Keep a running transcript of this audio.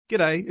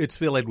G'day, it's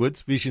Phil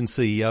Edwards, Vision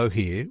CEO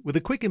here, with a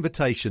quick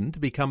invitation to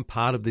become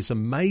part of this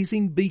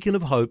amazing beacon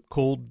of hope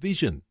called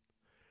Vision.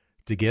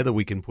 Together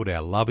we can put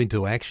our love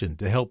into action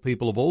to help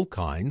people of all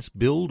kinds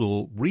build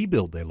or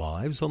rebuild their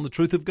lives on the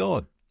truth of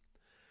God.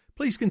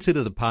 Please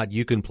consider the part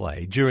you can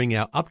play during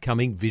our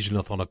upcoming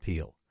Visionathon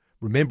appeal,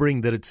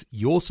 remembering that it's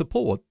your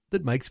support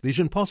that makes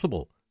Vision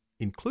possible,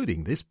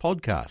 including this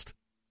podcast.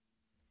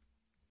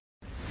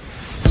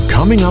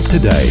 Coming up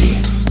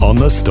today on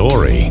The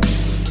Story.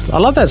 I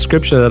love that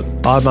scripture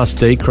that I must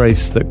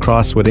decrease, that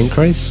Christ would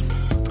increase.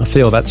 I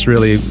feel that's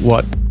really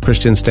what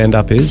Christian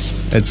stand-up is.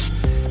 It's,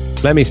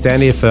 let me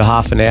stand here for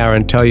half an hour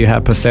and tell you how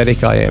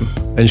pathetic I am,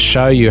 and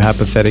show you how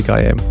pathetic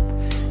I am,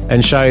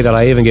 and show you that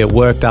I even get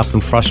worked up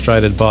and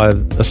frustrated by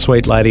a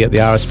sweet lady at the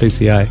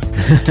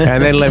RSPCA.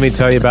 And then let me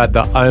tell you about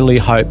the only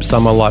hope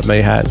someone like me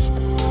has.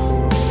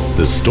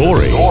 The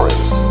Story.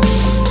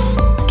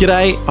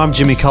 G'day, I'm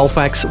Jimmy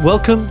Colfax.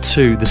 Welcome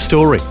to The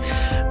Story.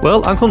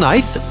 Well, Uncle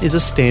Nath is a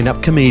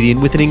stand-up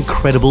comedian with an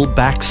incredible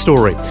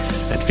backstory.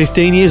 At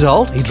 15 years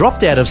old, he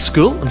dropped out of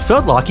school and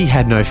felt like he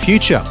had no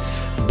future.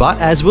 But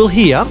as we'll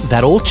hear,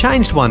 that all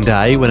changed one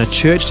day when a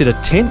church did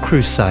a tent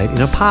crusade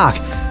in a park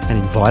and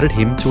invited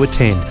him to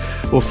attend.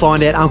 We'll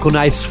find out Uncle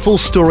Nath's full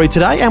story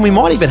today, and we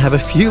might even have a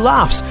few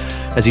laughs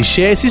as he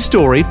shares his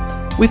story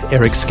with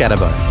Eric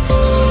Scatterbo.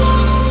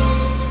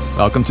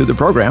 Welcome to the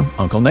program,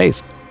 Uncle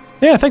Nath.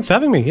 Yeah, thanks for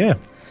having me, yeah.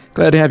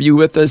 Glad to have you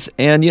with us.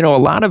 And, you know,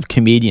 a lot of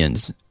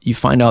comedians, you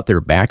find out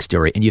their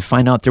backstory and you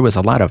find out there was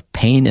a lot of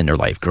pain in their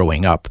life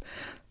growing up.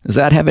 Does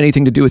that have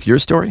anything to do with your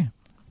story?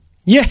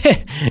 Yeah,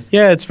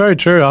 it's very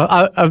true.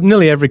 I've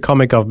nearly every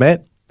comic I've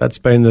met, that's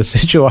been the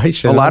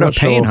situation. A lot of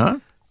pain, huh?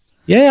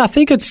 Yeah, I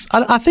think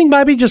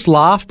maybe just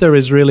laughter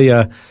is really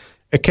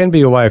it can be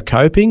a way of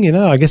coping, you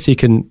know. I guess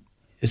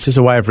it's just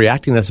a way of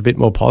reacting that's a bit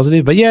more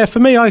positive. But yeah, for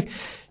me, I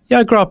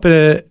didn't grow up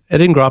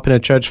in a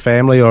church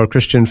family or a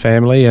Christian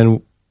family,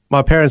 and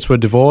my parents were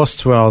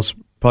divorced when I was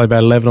probably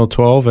about 11 or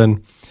 12,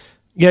 and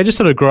yeah, just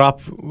sort of grew up,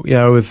 you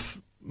know,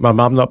 with my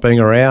mum not being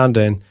around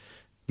and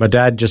my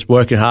dad just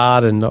working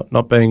hard and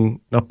not being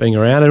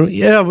around, and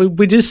yeah,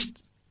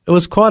 it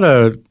was quite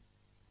a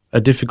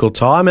difficult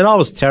time, and I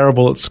was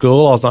terrible at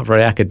school. I was not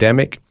very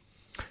academic,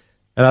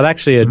 and I'd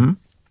actually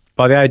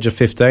by the age of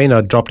 15,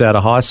 I'd dropped out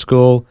of high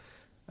school.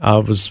 I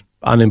was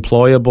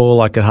unemployable.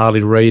 I could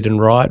hardly read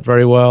and write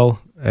very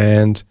well,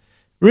 and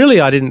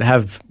really I didn't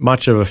have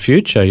much of a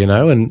future, you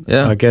know, and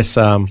yeah. I guess,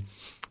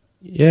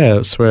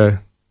 that's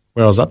where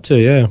I was up to,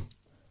 yeah.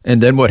 And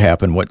then what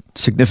happened? What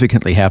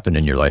significantly happened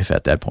in your life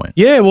at that point?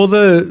 Yeah, well,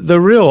 the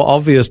real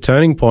obvious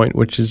turning point,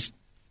 which is,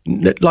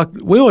 like,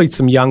 we were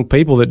some young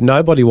people that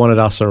nobody wanted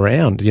us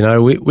around, you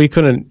know.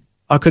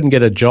 I couldn't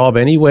get a job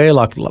anywhere,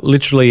 like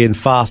literally in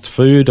fast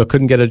food. I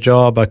couldn't get a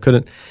job.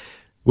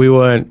 We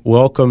weren't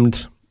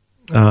welcomed.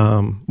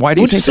 Why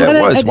do you think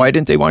that was? Why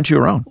didn't they want you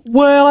around?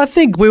 Well, I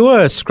think we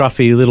were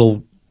scruffy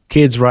little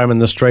kids roaming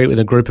the street with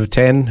a group of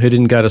 10 who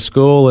didn't go to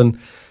school, and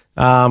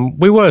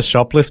we were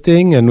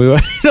shoplifting, and we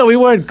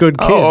weren't good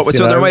kids. Oh,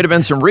 so there might have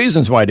been some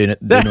reasons why they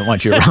didn't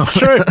want you around. That's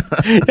true.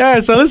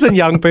 Yeah, so listen,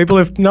 young people,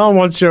 if no one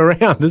wants you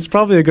around, there's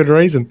probably a good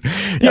reason.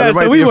 Yeah,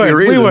 so we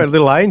weren't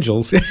little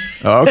angels.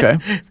 Oh, okay.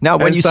 Now,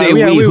 when you say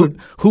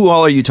who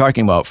all are you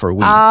talking about for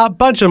we? A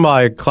bunch of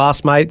my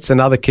classmates and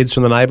other kids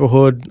from the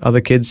neighbourhood, other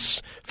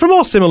kids from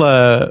all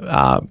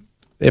similar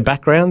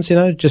backgrounds, you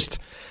know, just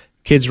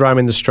kids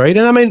roaming the street.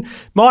 And I mean,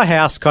 my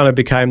house kind of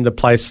became the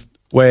place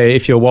where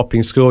if you're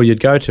whopping school, you'd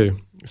go to.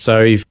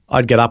 So if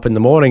I'd get up in the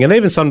morning, and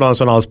even sometimes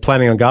when I was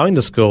planning on going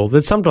to school,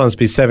 there'd sometimes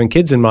be 7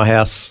 kids in my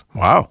house.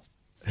 Wow.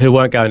 Who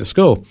weren't going to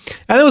school.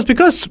 And it was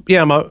because,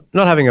 not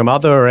having a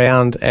mother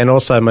around, and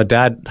also my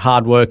dad,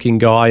 hardworking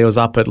guy, he was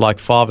up at like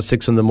 5 or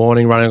 6 in the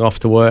morning running off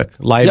to work,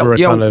 labourer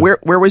kind of.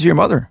 Where was your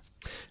mother?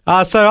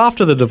 So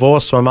after the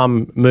divorce, my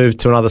mum moved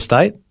to another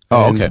state.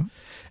 Oh, okay.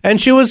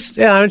 And she was,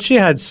 she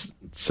had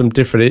some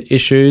different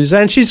issues,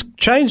 and she's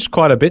changed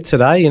quite a bit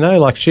today, you know,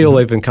 like she'll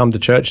even come to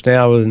church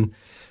now, and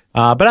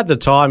but at the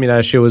time, you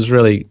know, she was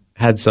really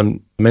had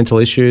some mental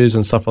issues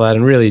and stuff like that,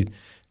 and really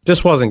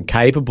just wasn't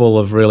capable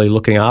of really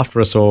looking after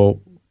us or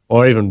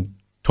even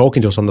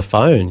talking to us on the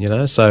phone, you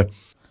know. So,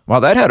 well,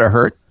 that had to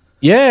hurt.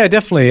 Yeah,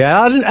 definitely.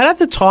 And at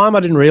the time,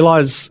 I didn't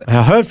realise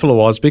how hurtful it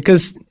was,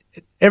 because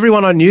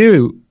everyone I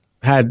knew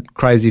had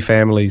crazy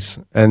families,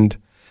 and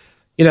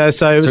you know,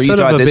 so it was you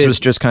thought this was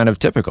just kind of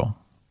typical.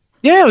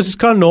 Yeah, it was just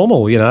kind of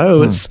normal, you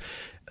know.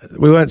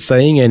 We weren't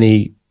seeing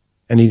any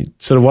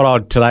sort of what I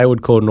today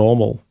would call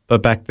normal,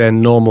 but back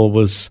then normal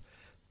was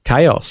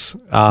chaos.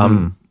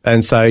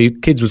 And so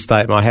kids would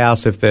stay at my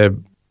house if their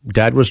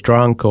dad was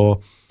drunk,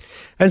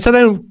 and so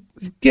then,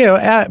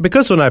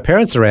 because there were no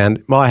parents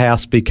around, my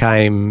house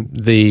became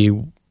the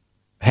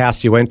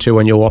house you went to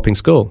when you were whopping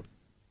school.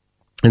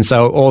 And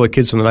so all the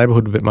kids from the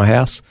neighbourhood were at my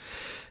house.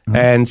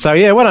 And so,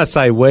 when I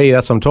say we,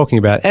 that's what I'm talking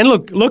about. And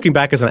looking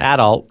back as an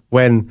adult,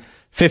 when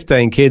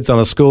 15 kids on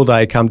a school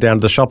day come down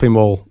to the shopping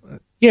mall,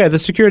 the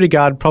security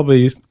guard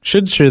probably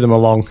should shoo them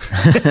along.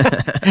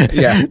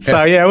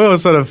 So, we were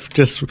sort of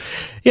just,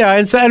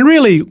 and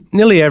really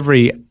nearly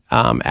every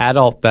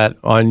adult that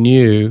I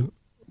knew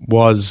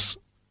was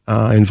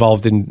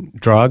involved in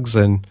drugs.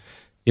 And,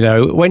 you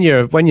know, when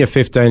you're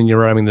 15 and you're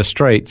roaming the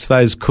streets,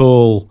 those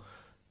cool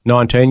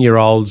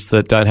 19-year-olds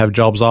that don't have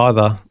jobs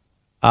either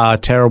are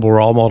terrible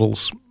role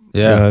models.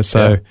 Yeah. You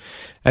know,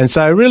 And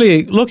so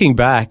really looking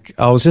back,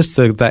 I was just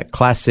that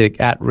classic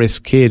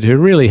at-risk kid who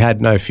really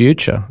had no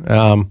future.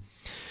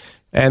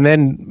 And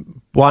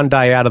then one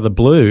day out of the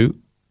blue,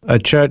 a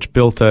church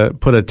put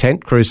a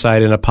tent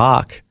crusade in a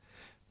park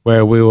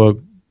where we were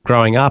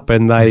growing up,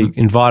 and they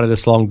invited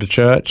us along to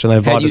church, and they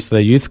invited us to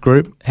their youth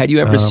group. Had you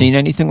ever seen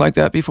anything like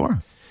that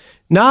before?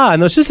 No,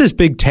 and there was just this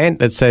big tent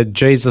that said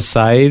Jesus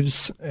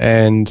saves,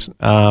 and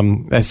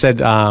they said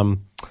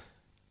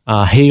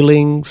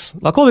healings,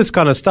 like all this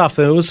kind of stuff.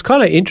 And it was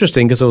kind of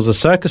interesting because it was a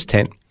circus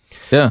tent.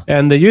 Yeah.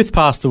 And the youth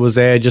pastor was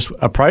there, just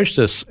approached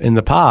us in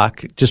the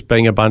park, just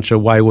being a bunch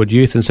of wayward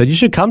youth, and said, "You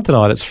should come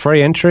tonight. It's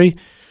free entry.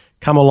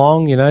 Come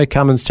along, you know,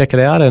 come and check it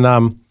out."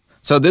 And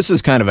so this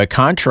is kind of a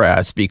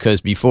contrast,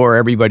 because before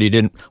everybody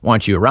didn't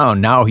want you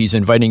around. Now he's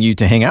inviting you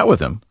to hang out with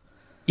him.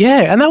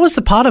 Yeah, and that was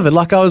the part of it.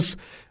 Like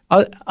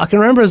I can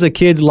remember as a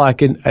kid,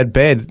 like at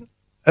bed.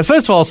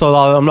 First of all, so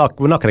we're not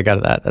going to go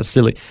to that. That's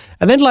silly.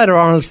 And then later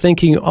on, I was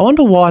thinking, I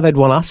wonder why they'd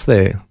want us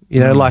there. You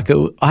know, like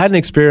I had an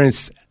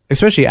experience,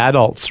 especially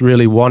adults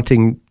really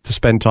wanting to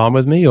spend time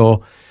with me,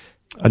 or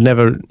I'd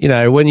never, you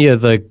know, when you're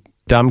the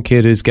dumb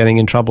kid who's getting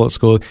in trouble at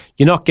school,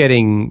 you're not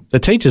getting, the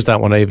teachers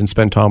don't want to even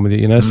spend time with you,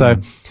 you know. So,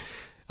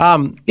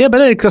 but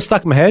then it got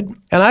stuck in my head.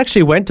 And I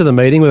actually went to the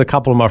meeting with a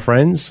couple of my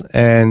friends,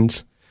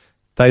 and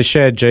they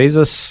shared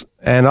Jesus,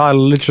 and I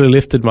literally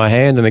lifted my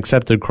hand and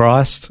accepted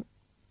Christ.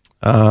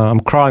 I'm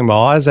crying my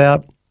eyes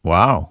out.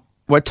 Wow.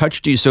 What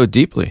touched you so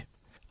deeply?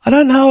 I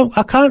don't know.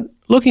 I can't,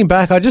 looking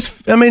back, I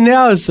mean,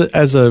 now as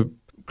a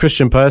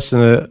Christian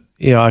person,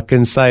 you know, I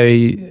can say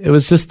it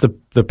was just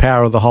the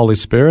power of the Holy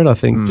Spirit. I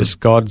think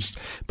just God's,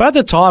 but at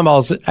the time I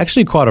was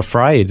actually quite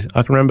afraid.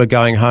 I can remember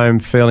going home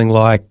feeling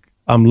like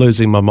I'm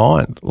losing my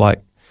mind.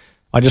 Like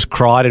I just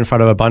cried in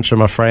front of a bunch of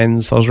my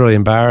friends. I was really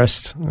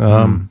embarrassed.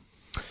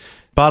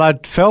 But I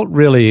felt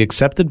really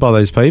accepted by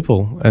these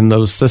people, and there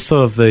was just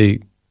sort of the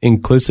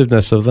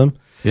inclusiveness of them.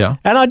 Yeah.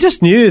 And I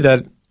just knew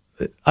that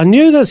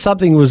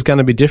something was going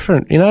to be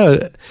different, you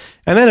know.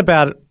 And then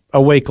about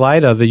a week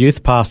later, the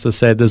youth pastor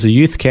said, "There's a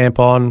youth camp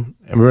on,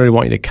 and we really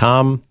want you to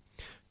come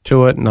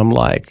to it." And I'm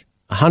like,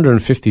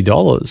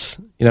 $150,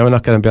 you know, we're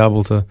not going to be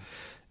able to.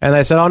 And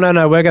they said, "Oh,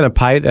 no, we're going to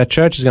pay, our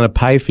church is going to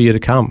pay for you to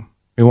come.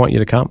 We want you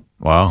to come."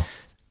 Wow.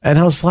 And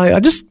I was like,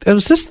 it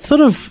was just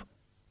sort of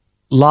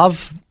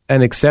love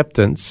and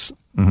acceptance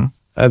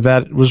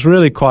that was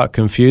really quite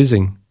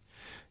confusing.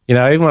 You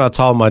know, even when I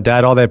told my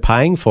dad, "Oh, they're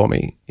paying for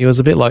me," he was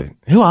a bit like,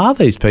 "Who are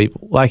these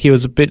people?" Like he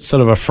was a bit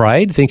sort of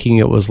afraid, thinking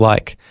it was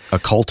like a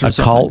cult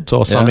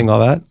or something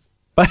like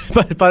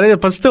that.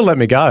 But still let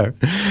me go.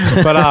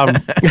 But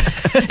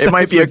it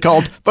might be a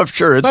cult, but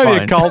sure, it's maybe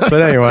fine. a cult.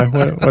 But anyway,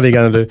 what are you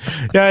going to do?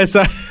 Yeah,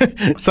 so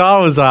I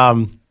was I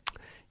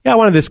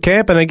wanted this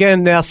camp, and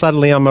again now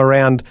suddenly I'm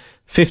around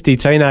 50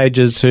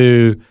 teenagers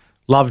who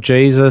love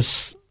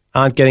Jesus,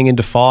 aren't getting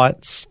into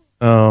fights.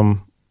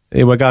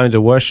 We're going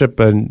to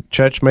worship and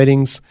church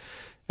meetings,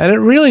 and it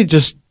really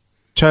just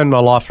turned my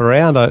life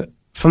around.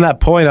 From that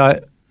point,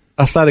 I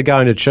started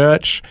going to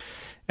church,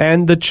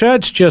 and the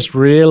church just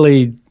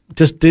really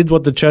just did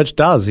what the church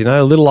does. You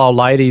know, little old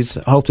ladies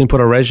helped me put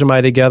a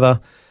resume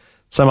together.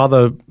 Some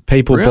other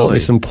people bought me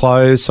some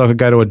clothes so I could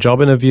go to a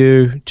job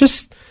interview.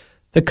 Just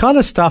the kind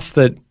of stuff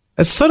that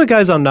it sort of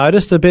goes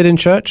unnoticed a bit in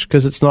church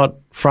because it's not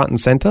front and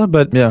center,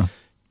 but yeah.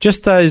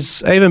 Just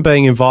as even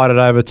being invited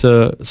over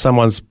to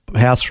someone's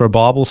house for a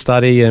Bible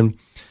study and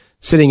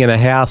sitting in a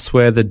house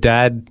where the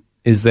dad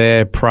is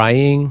there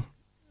praying,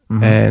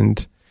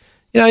 and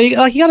you know,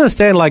 you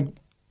understand. Like,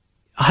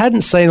 I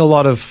hadn't seen a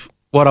lot of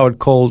what I would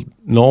call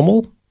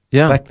normal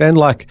back then.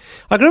 Like,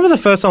 I can remember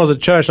the first time I was at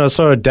church and I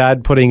saw a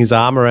dad putting his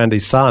arm around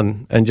his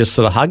son and just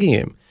sort of hugging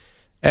him,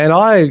 and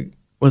I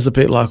was a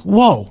bit like,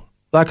 whoa.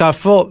 Like, I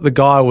thought it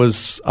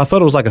was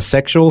like a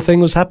sexual thing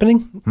was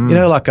happening. You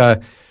know, like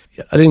I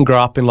didn't grow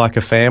up in like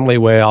a family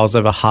where I was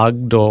ever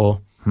hugged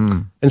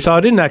and so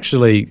I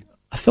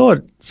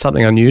thought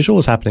something unusual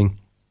was happening.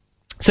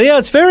 So yeah,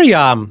 it's very,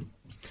 I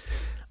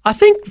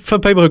think for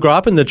people who grow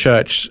up in the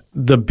church,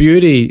 the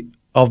beauty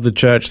of the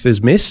church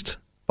is missed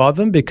by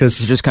them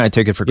because you just kind of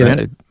take it for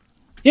granted.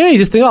 Yeah, you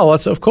just think, oh, well,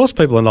 of course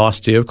people are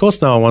nice to you. Of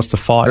course no one wants to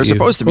fight They're you.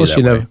 supposed to be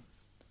that way.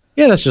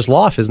 Yeah, that's just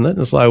life, isn't it?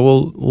 It's like,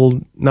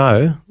 well,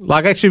 no.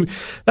 Like, actually,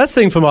 that's the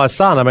thing for my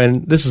son. I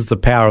mean, this is the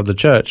power of the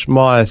church.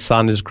 My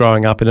son is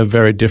growing up in a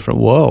very different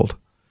world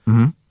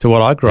to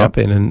what I grew up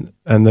in,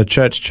 and the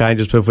church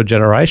changes people for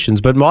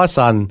generations. But my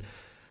son,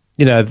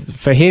 you know,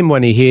 for him,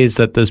 when he hears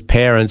that there's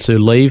parents who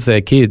leave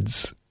their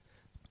kids,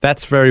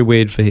 that's very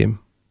weird for him.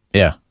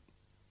 Yeah.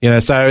 You know,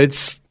 so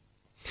it's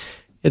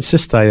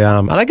just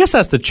and I guess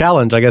that's the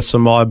challenge, I guess, for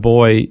my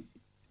boy.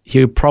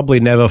 He'll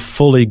probably never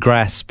fully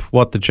grasp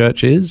what the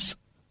church is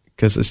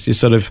because it's just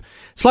sort of,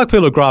 it's like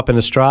people who grow up in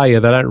Australia,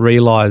 they don't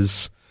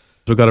realise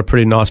we've got a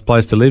pretty nice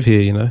place to live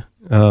here, you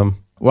know.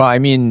 Well, I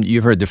mean,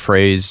 you've heard the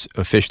phrase,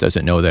 a fish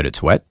doesn't know that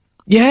it's wet.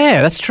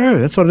 Yeah, that's true.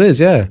 That's what it is,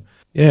 yeah.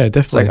 Yeah,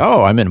 definitely. Like,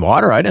 oh, I'm in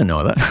water. I didn't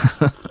know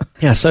that.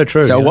 Yeah, so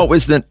true. So yeah. what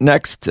was the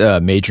next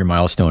major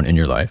milestone in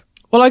your life?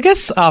 Well, I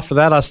guess after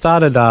that, I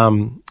started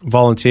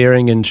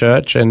volunteering in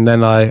church, and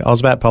then I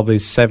was about probably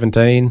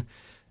 17,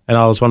 and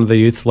I was one of the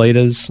youth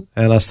leaders,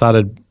 and I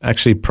started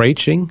actually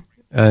preaching.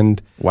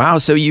 And wow,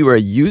 so you were a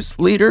youth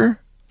leader?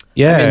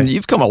 Yeah. I mean,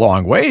 you've come a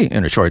long way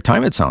in a short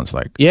time, it sounds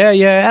like. Yeah,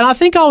 yeah. And I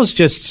think I was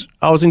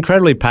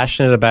incredibly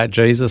passionate about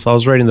Jesus. I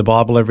was reading the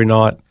Bible every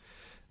night.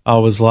 I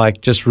was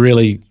like just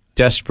really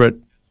desperate.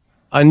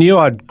 I knew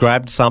I'd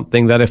grabbed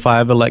something that if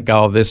I ever let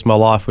go of this, my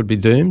life would be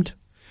doomed.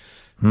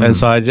 And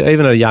so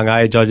even at a young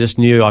age, I just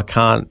knew I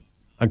can't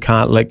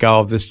let go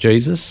of this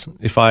Jesus.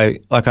 I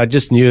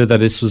just knew that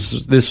this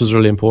was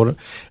really important.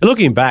 And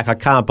looking back, I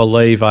can't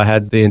believe I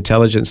had the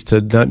intelligence to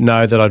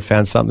know that I'd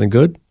found something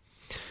good.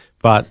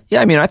 But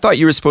yeah, I mean, I thought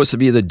you were supposed to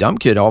be the dumb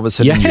kid. All of a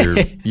sudden,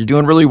 you're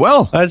doing really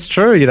well. That's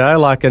true,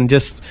 and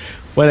just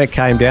when it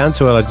came down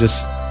to it, I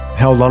just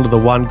held on to the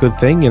one good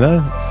thing,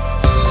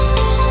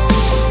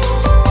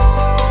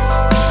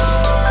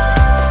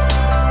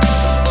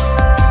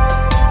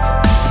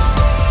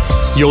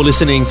 You're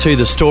listening to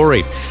The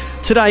Story.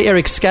 Today,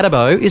 Eric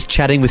Scatterbo is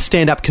chatting with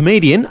stand-up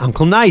comedian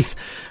Uncle Nath.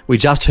 We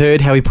just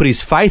heard how he put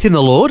his faith in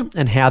the Lord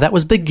and how that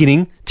was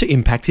beginning to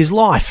impact his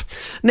life.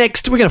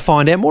 Next, we're going to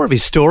find out more of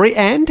his story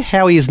and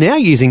how he is now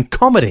using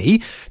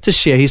comedy to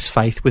share his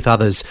faith with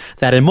others.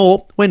 That and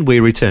more when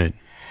we return.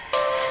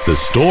 The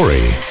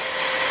Story.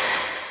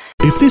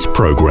 If this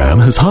program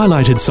has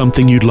highlighted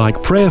something you'd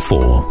like prayer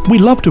for,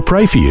 we'd love to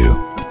pray for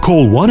you.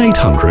 Call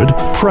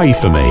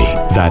 1-800-PRAY-FOR-ME.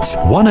 That's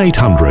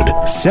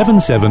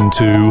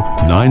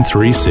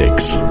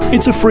 1-800-772-936.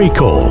 It's a free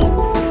call.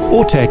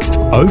 Or text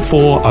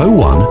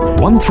 0401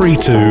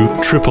 132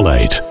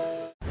 888.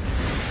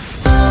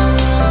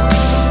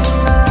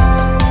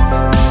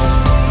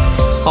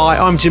 Hi,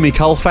 I'm Jimmy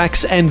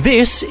Colfax, and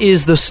this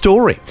is The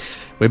Story.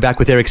 We're back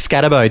with Eric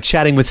Scatterbo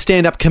chatting with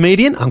stand-up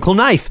comedian Uncle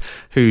Nath,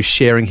 who's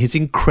sharing his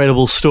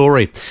incredible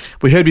story.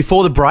 We heard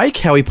before the break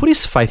how he put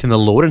his faith in the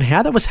Lord and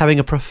how that was having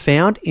a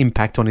profound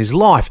impact on his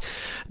life.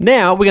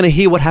 Now we're going to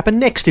hear what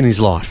happened next in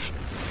his life.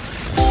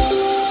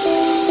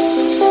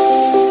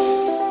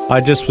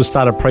 I just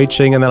started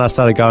preaching, and then I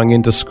started going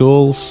into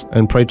schools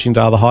and preaching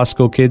to other high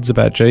school kids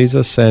about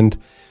Jesus. And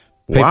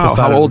people wow,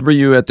 how old were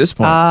you at this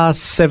point?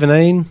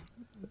 17.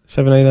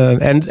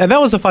 And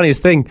that was the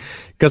funniest thing,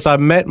 because I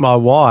met my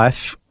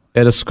wife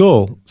at a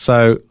school.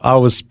 So I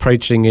was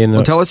preaching in...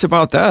 Well, tell us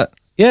about that.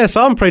 Yeah,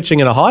 so I'm preaching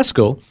in a high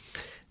school,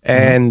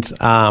 and,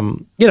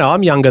 I'm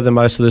younger than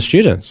most of the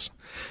students.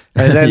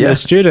 And then the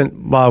student,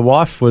 my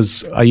wife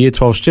was a Year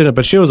 12 student,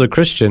 but she was a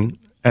Christian,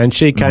 and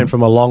she came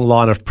from a long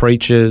line of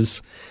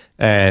preachers,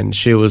 and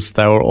a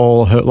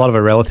lot of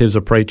her relatives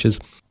are preachers.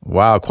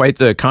 Wow, quite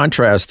the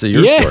contrast to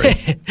your story.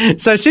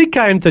 So she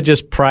came to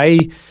just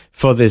pray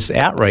for this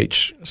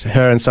outreach,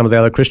 her and some of the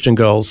other Christian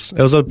girls.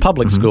 It was a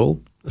public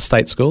school, a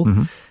state school.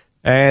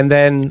 And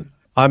then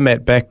I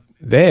met Beck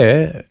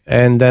there,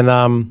 and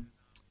then,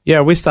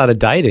 we started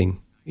dating.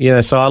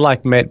 So I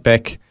met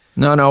Beck.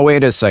 No,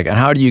 wait a second.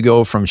 How do you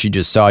go from she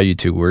just saw you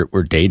to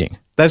we're dating?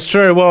 That's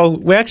true. Well,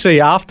 we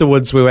actually,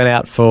 afterwards, we went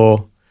out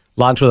for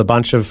lunch with a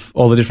bunch of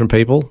all the different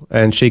people,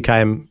 and she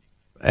came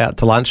out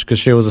to lunch because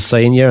she was a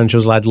senior and she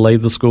was allowed to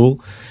leave the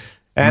school.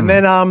 And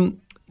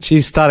then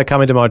she started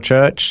coming to my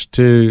church,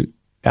 to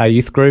our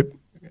youth group,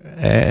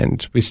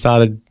 and we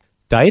started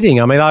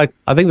dating. I mean, I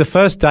think the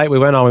first date we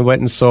went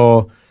and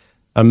saw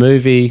a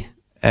movie,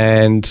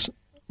 and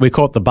we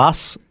caught the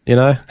bus,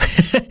 So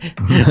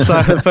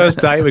the first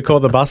date we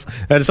caught the bus,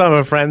 and some of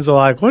her friends were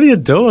like, "What are you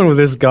doing with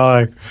this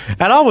guy?"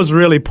 And I was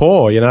really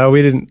poor,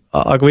 I didn't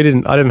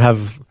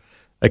have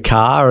a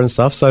car and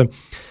stuff. So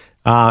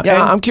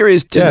I'm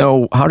curious to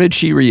know, how did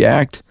she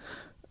react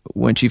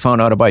when she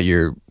found out about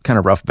your kind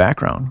of rough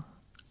background?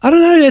 I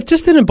don't know. It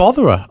just didn't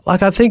bother her.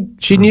 I think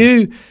she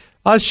knew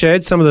I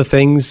shared some of the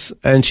things,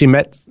 and she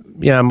met,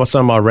 some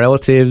of my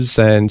relatives,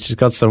 and she's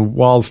got some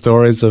wild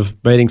stories of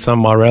meeting some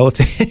of my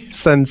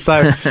relatives. And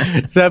so,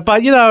 but, I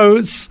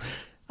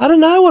don't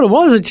know what it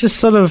was. It just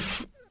sort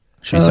of...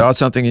 She saw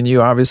something in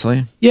you,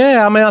 obviously.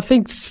 Yeah. I mean, I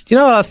think,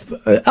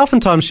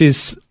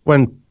 oftentimes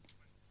when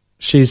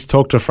she's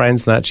talked to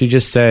friends and that, she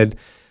just said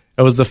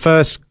it was the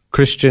first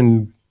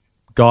Christian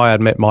guy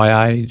I'd met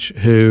my age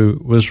who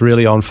was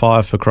really on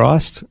fire for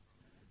Christ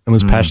and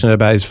was passionate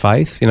about his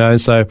faith, and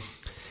so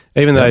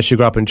even though she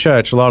grew up in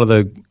church, a lot of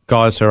the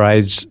guys her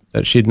age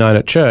that she'd known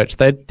at church,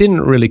 they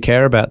didn't really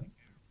care about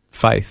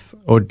faith,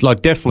 or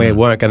definitely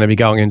weren't going to be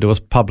going into a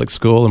public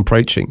school and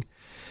preaching.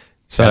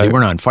 So they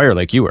weren't on fire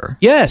like you were.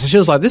 Yeah, so she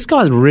was like, this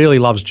guy really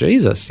loves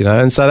Jesus,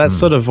 and so that's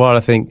sort of what I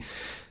think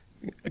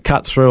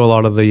cut through a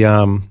lot of the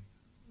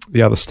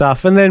other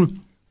stuff. And then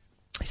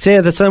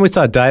then we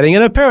started dating,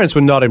 and her parents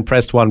were not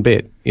impressed one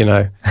bit, And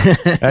you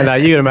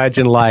can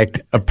imagine,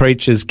 a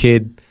preacher's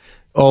kid,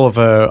 all of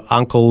her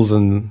uncles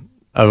and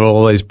of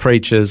all these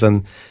preachers,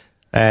 and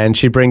And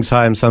she brings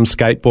home some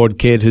skateboard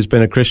kid who's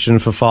been a Christian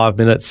for 5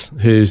 minutes,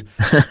 who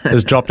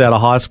has dropped out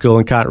of high school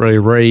and can't really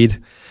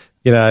read.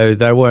 You know,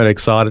 they weren't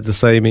excited to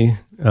see me.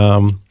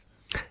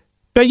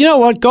 But you know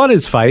what? God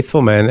is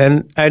faithful,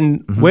 man.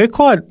 And we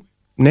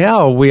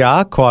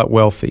are quite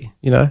wealthy,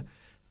 you know.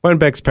 When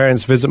Beck's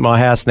parents visit my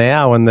house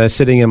now and they're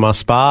sitting in my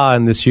spa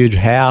in this huge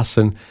house,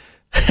 and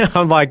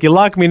I'm like, you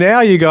like me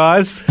now, you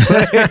guys?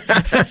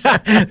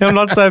 I'm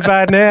not so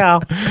bad now.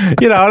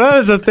 You know, I know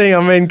it's a thing. I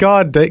mean,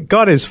 God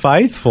is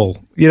faithful.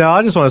 You know,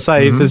 I just want to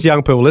say, if there's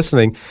young people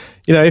listening,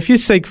 you know, if you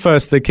seek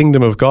first the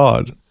kingdom of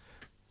God,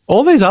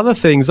 all these other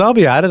things, I'll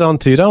be added on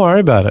to you. Don't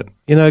worry about it.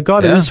 You know,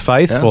 God is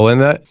faithful.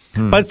 Yeah.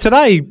 And But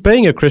today,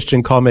 being a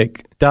Christian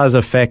comic does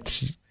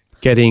affect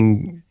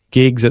getting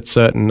gigs at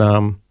certain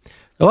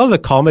a lot of the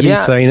comedy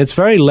scene, it's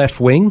very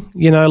left-wing,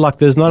 you know, like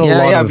there's not a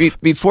lot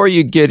of... Before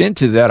you get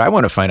into that, I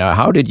want to find out,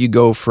 how did you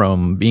go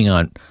from being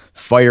on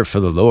fire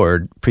for the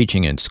Lord,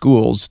 preaching in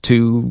schools,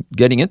 to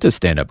getting into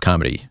stand-up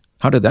comedy?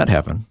 How did that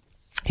happen?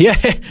 Yeah,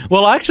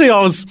 well, actually,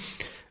 I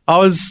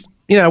was,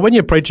 you know, when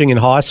you're preaching in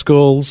high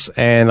schools,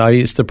 and I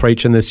used to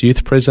preach in this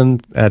youth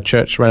prison,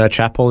 church ran a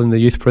chapel in the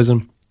youth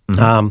prison,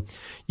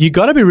 you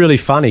got to be really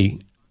funny,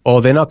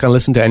 or they're not going to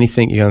listen to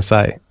anything you're going to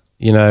say,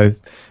 you know.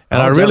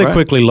 And I really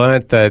quickly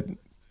learnt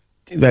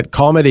that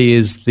comedy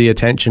is the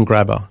attention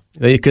grabber,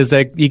 because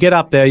you get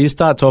up there, you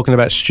start talking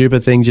about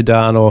stupid things you've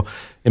done or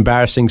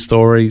embarrassing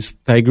stories.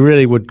 They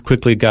really would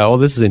quickly go, oh,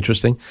 this is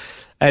interesting.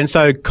 And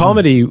so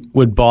comedy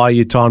would buy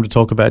you time to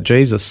talk about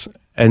Jesus.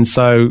 And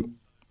so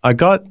I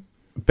got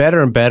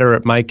better and better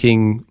at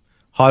making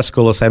high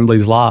school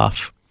assemblies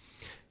laugh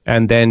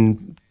and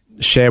then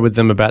share with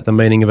them about the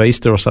meaning of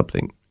Easter or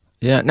something.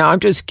 Yeah. Now,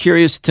 I'm just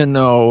curious to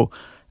know,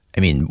 I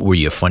mean, were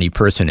you a funny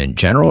person in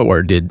general,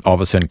 or did all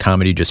of a sudden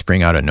comedy just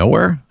spring out of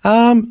nowhere?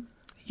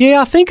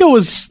 Yeah, I think I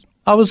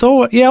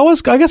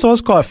guess I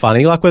was quite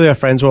funny. Like, with our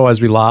friends, we'll always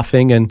be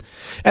laughing and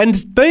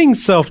being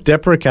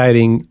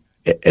self-deprecating.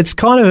 It's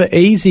kind of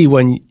easy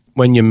when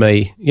you're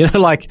me, you know,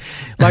 like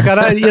I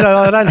don't, you know,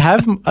 I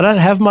don't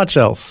have much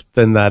else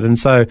than that. And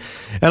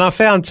I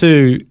found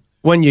too,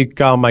 when you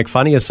go and make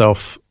fun of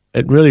yourself,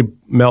 it really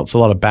melts a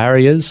lot of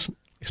barriers,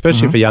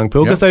 especially for young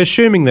people, because they're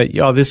assuming that,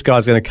 oh, this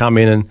guy's going to come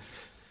in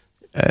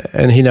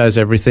and he knows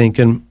everything.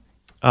 And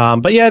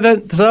but yeah,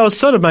 so I was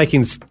sort of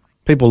making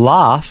people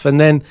laugh, and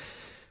then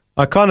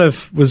I kind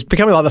of was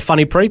becoming like the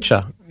funny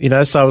preacher, you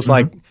know. So I was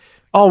like,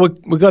 oh,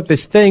 we got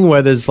this thing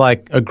where there's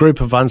like a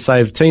group of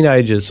unsaved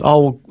teenagers.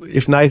 Oh, we'll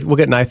get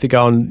Nathe to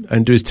go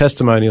and do his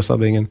testimony or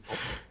something,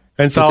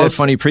 and so I was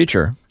funny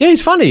preacher. Yeah,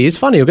 he's funny.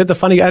 We'll get the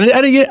funny guy,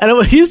 and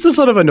it used to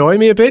sort of annoy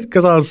me a bit,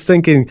 because I was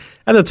thinking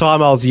at the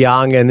time I was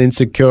young and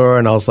insecure,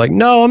 and I was like,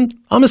 no,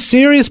 I'm a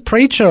serious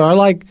preacher.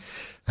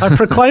 I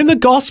proclaim the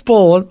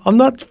gospel. I'm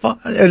not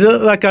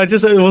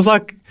it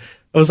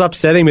was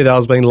upsetting me that I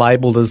was being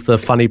labelled as the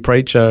funny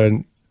preacher, and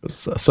it was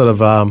sort of.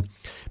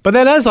 But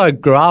then as I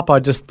grew up, I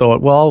just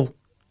thought, well,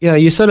 you know,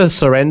 you sort of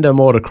surrender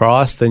more to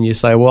Christ, and you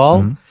say,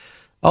 well,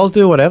 I'll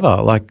do whatever.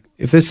 Like,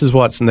 if this is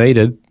what's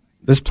needed,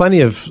 there's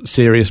plenty of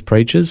serious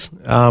preachers.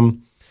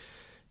 And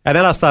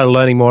then I started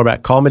learning more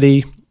about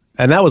comedy,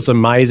 and that was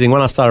amazing.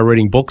 When I started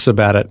reading books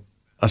about it,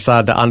 I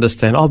started to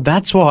understand, oh,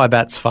 that's why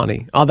that's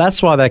funny. Oh,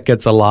 that's why that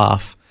gets a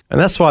laugh. And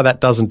that's why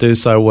that doesn't do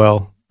so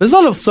well. There's a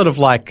lot of sort of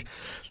like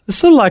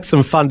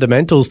some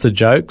fundamentals to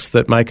jokes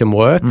that make them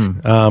work.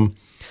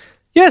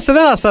 Yeah, so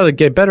then I started to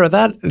get better at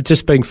that,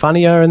 just being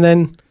funnier. And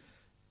then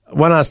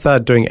when I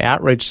started doing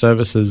outreach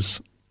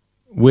services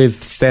with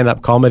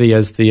stand-up comedy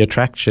as the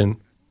attraction,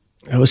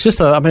 it was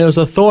just it was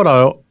a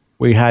thought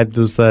we had,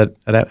 was that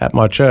at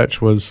my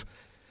church, was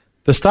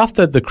the stuff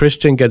that the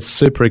Christian gets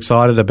super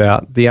excited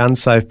about, the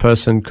unsaved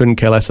person couldn't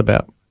care less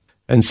about.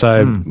 And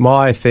so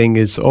my thing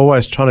is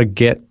always trying to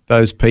get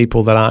those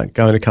people that aren't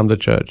going to come to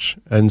church.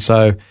 And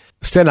so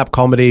stand-up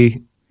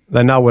comedy,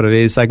 they know what it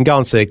is. They can go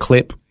and see a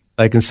clip.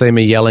 They can see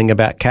me yelling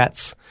about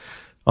cats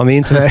on the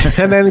internet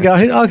and then go,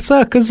 oh,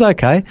 it's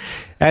okay.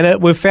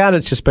 And we've found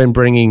it's just been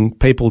bringing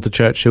people to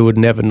church who would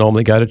never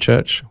normally go to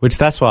church, which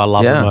that's why I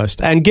love the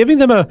most. And giving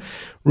them a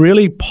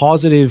really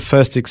positive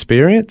first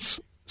experience.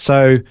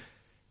 So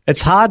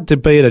it's hard to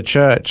be at a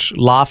church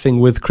laughing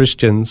with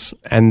Christians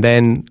and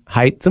then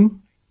hate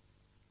them.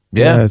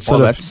 Yeah,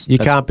 it's you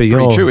can't be.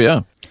 Pretty true,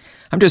 yeah.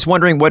 I'm just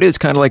wondering, what is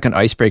kind of like an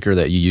icebreaker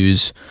that you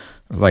use?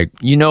 Like,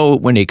 you know,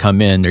 when they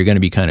come in, they're going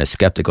to be kind of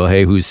skeptical.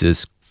 Hey, who's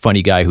this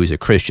funny guy who's a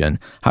Christian?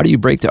 How do you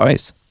break the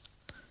ice?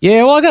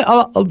 Yeah, well,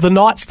 the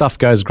night stuff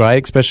goes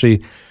great, especially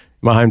in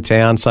my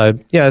hometown. So,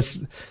 yeah,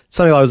 it's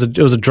something like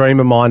it was a dream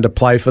of mine to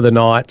play for the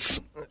Knights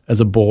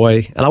as a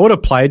boy. And I would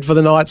have played for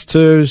the Knights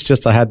too. It's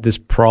just I had this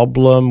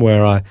problem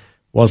where I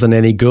wasn't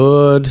any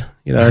good.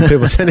 You know,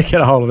 people tend to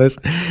get a hold of this.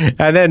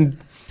 And then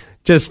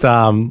just,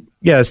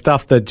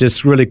 stuff that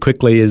just really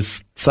quickly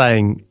is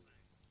saying,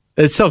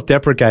 it's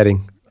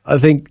self-deprecating. I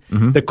think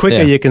the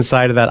quicker you can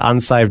say to that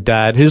unsaved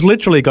dad who's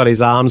literally got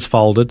his arms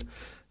folded,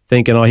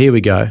 thinking, oh, here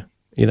we go,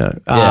 you know.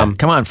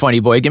 Come on, funny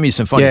boy, give me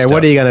some funny stuff. Yeah,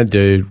 what are you going to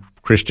do,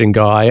 Christian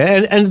guy?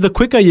 And the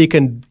quicker you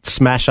can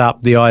smash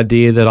up the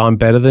idea that I'm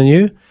better than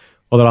you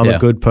or that I'm Yeah. a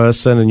good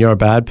person and you're a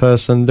bad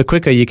person, the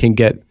quicker you can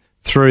get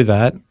through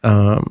that.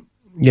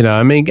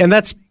 And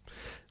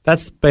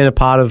that's been a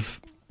part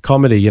of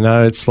comedy.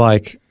 It's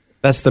like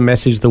that's the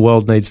message the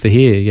world needs to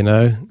hear.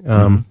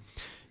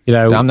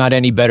 I'm not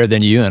any better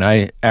than you, and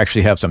I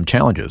actually have some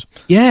challenges.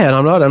 Yeah, and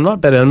I'm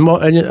not better. And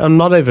I'm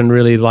not even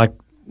really like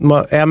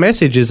our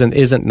message isn't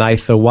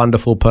Nathe a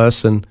wonderful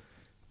person?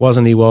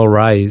 Wasn't he well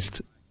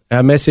raised?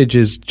 Our message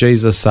is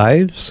Jesus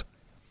saves.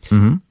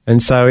 Mm-hmm.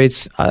 And so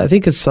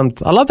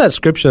I love that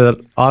scripture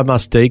that I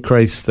must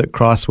decrease that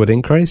Christ would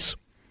increase.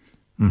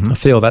 Mm-hmm. I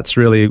feel that's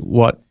really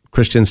what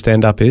Christian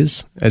stand-up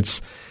is.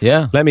 It's,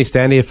 let me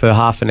stand here for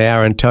half an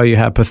hour and tell you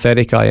how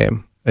pathetic I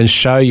am and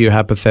show you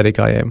how pathetic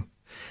I am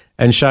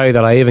and show you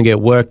that I even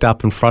get worked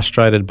up and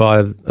frustrated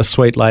by a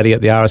sweet lady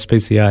at the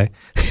RSPCA.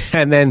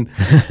 and then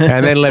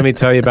let me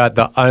tell you about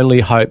the only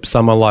hope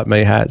someone like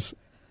me has.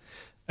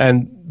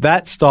 And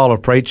that style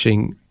of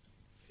preaching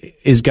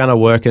is going to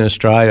work in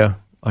Australia.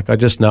 Like, I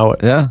just know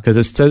it. Yeah. Because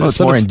it's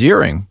more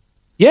endearing.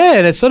 Yeah,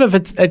 and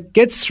it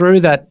gets through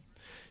that,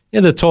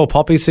 the tall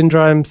poppy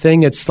syndrome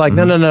thing. It's like,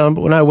 no,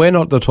 we're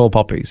not the tall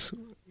poppies.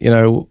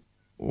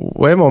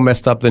 We're more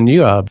messed up than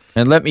you are.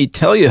 And let me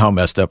tell you how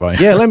messed up I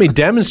am. Yeah, let me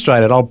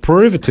demonstrate it. I'll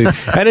prove it to you.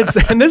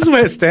 And this is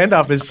where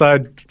stand-up is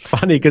so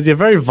funny because you're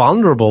very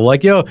vulnerable.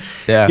 Like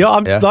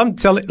I'm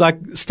telling, like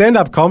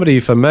stand-up comedy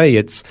for me,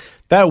 it's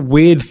that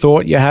weird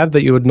thought you have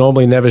that you would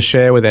normally never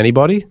share with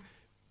anybody.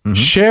 Mm-hmm.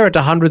 Share it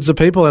to hundreds of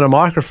people in a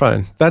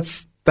microphone.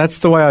 That's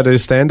the way I do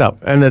stand-up.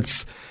 And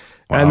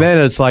and then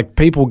it's like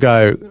people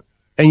go,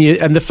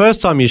 and the first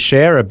time you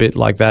share a bit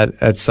like that,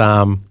 it's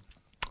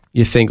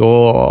you think,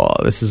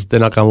 they're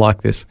not going to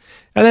like this.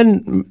 And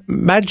then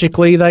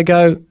magically they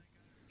go,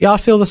 yeah, I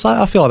feel the same.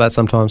 I feel like that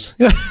sometimes.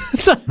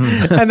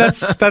 And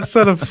that's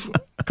sort of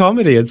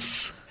comedy.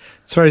 It's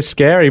very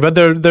scary. But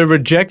the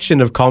rejection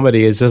of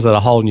comedy is just at a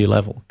whole new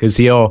level. Because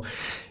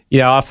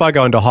if I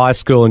go into high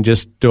school and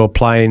just do a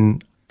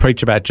plain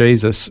preach about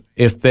Jesus,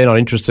 if they're not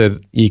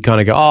interested, you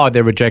kind of go,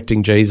 they're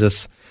rejecting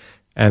Jesus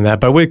and that.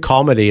 But with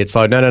comedy, it's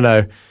like,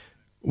 no.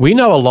 We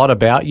know a lot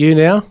about you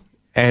now,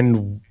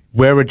 and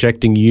we're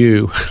rejecting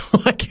you.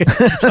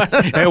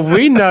 And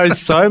we know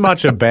so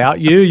much about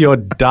you, your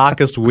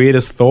darkest,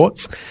 weirdest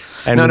thoughts.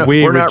 And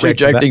we're not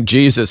rejecting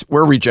Jesus.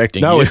 We're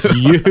rejecting you. No, it's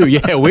you.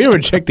 Yeah, we're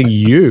rejecting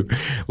you.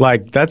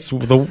 Like, that's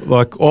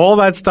all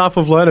that stuff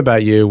we've learned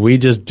about you, we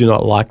just do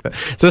not like that.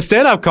 So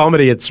stand-up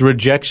comedy, it's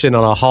rejection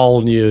on a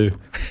whole new...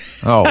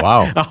 Oh,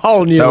 wow. A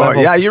whole new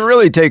level. Yeah, you're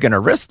really taking a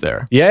risk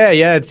there. Yeah,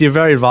 you're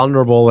very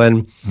vulnerable.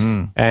 And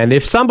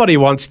if somebody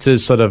wants to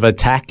sort of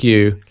attack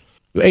you,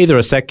 either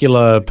a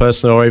secular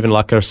person or even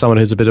like someone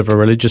who's a bit of a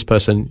religious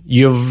person,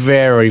 you're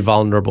very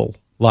vulnerable.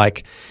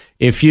 Like,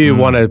 if you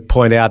want to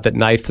point out that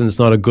Nathan's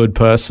not a good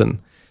person,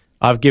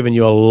 I've given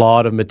you a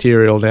lot of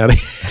material now.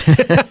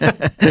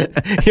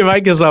 You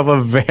make yourself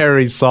a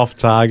very soft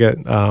target.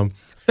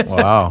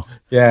 Wow.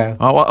 Yeah.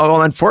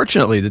 Well,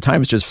 unfortunately, the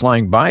time is just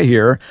flying by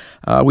here.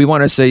 We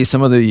want to say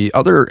some of the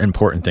other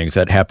important things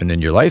that happened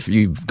in your life.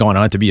 You've gone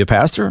on to be a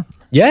pastor?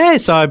 Yeah.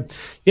 So,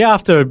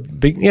 after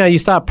you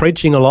start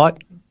preaching a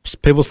lot,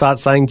 people start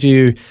saying to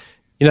you,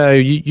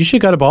 you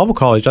should go to Bible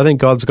college. I think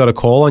God's got a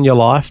call on your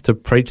life to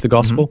preach the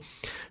gospel.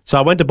 Mm-hmm. So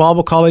I went to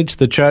Bible college.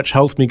 The church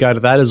helped me go to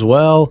that as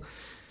well.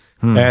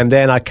 And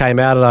then I came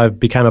out and I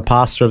became a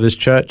pastor of this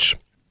church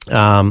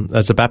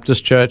as a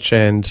Baptist church.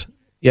 And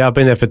I've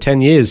been there for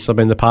 10 years. I've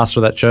been the pastor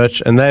of that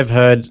church. And they've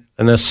heard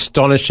an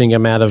astonishing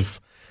amount of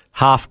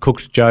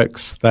half-cooked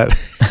jokes. So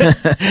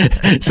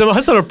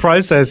my sort of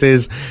process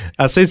is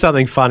I see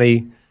something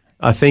funny.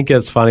 I think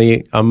it's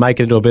funny. I make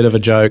it into a bit of a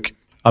joke.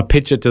 I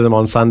pitch it to them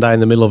on Sunday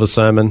in the middle of a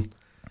sermon.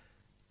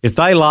 If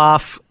they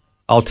laugh,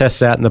 I'll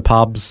test it out in the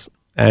pubs.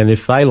 And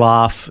if they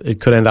laugh, it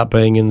could end up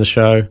being in the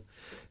show.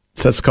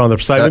 So that's kind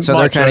of so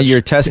they're kind of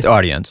your test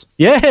audience.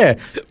 Yeah.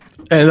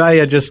 And they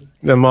are just,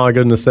 oh my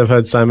goodness, they've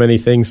heard so many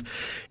things.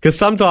 Because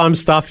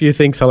sometimes stuff you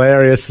think's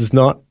hilarious is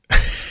not.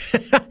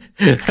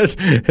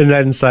 And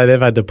then so they've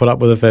had to put up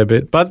with a fair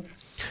bit. But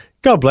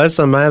God bless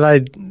them,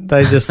 man.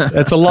 They just,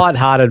 it's a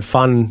lighthearted,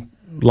 fun,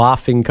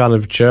 laughing kind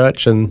of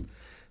church. And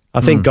I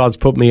think God's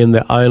put me in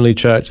the only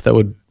church that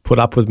would put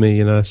up with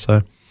me,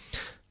 so.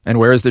 And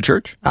where is the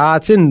church?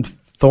 It's in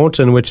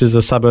Thornton, which is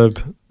a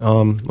suburb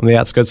on the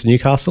outskirts of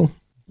Newcastle.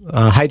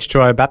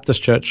 H2O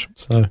Baptist Church.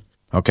 So.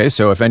 Okay,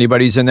 so if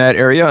anybody's in that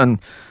area and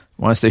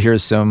wants to hear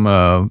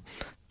some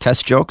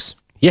test jokes.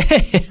 Yeah,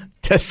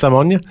 test some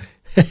on you.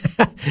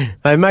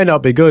 They may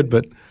not be good,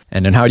 but...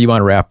 And then how do you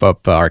want to wrap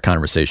up our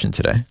conversation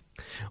today?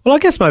 Well, I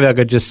guess maybe I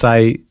could just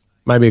say,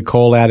 maybe a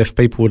call out if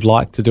people would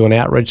like to do an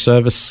outreach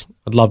service.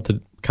 I'd love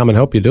to come and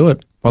help you do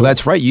it. Well,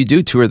 that's right. You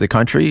do tour the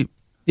country.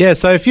 Yeah,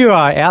 so if you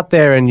are out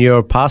there and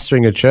you're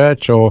pastoring a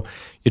church or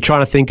you're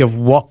trying to think of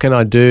what can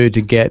I do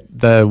to get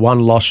the one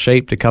lost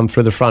sheep to come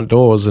through the front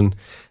doors and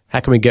how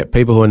can we get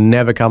people who are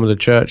never coming to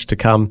church to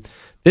come,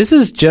 this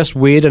is just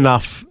weird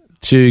enough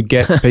to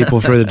get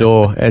people through the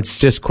door. It's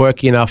just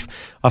quirky enough.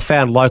 I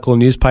found local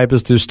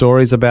newspapers do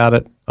stories about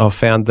it. I've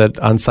found that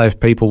unsafe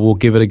people will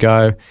give it a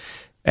go.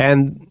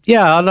 And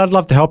yeah, I'd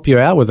love to help you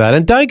out with that.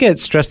 And don't get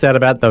stressed out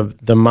about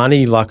the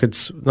money. Like,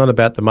 it's not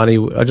about the money.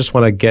 I just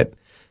want to get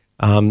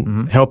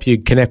help you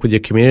connect with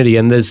your community.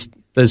 And there's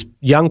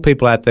young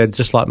people out there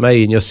just like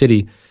me in your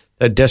city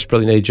that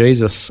desperately need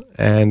Jesus,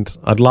 and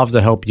I'd love to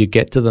help you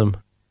get to them.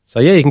 So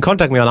yeah, you can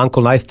contact me on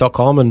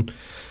unclenath.com and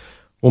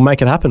we'll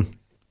make it happen.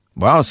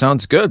 Wow,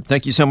 sounds good.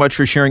 Thank you so much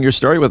for sharing your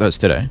story with us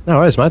today. No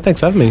worries, mate.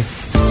 Thanks for having me.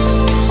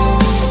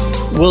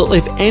 Well,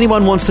 if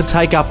anyone wants to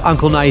take up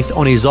Uncle Nath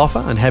on his offer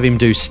and have him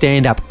do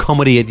stand-up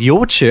comedy at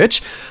your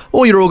church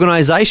or your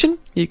organisation,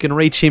 you can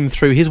reach him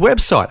through his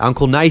website,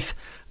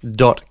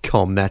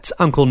 unclenath.com. That's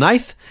Uncle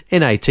Nath,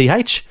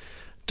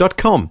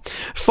 Nath.com.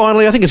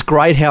 Finally, I think it's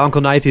great how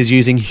Uncle Nath is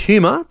using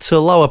humour to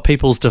lower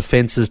people's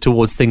defences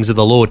towards things of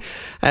the Lord.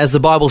 As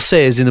the Bible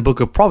says in the book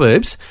of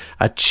Proverbs,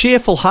 a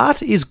cheerful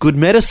heart is good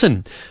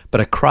medicine,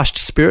 but a crushed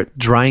spirit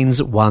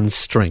drains one's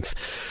strength.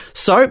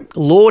 So,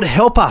 Lord,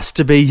 help us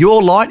to be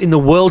your light in the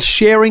world,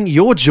 sharing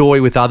your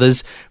joy with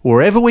others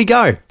wherever we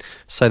go,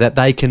 so that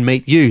they can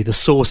meet you, the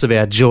source of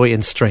our joy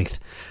and strength.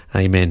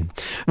 Amen.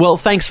 Well,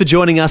 thanks for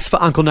joining us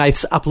for Uncle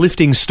Nath's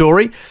uplifting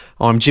story.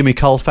 I'm Jimmy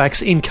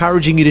Colfax,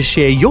 encouraging you to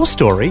share your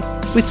story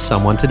with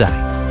someone today.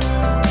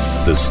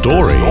 The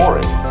Story.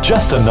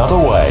 Just another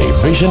way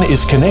Vision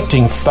is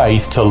connecting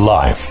faith to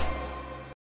life.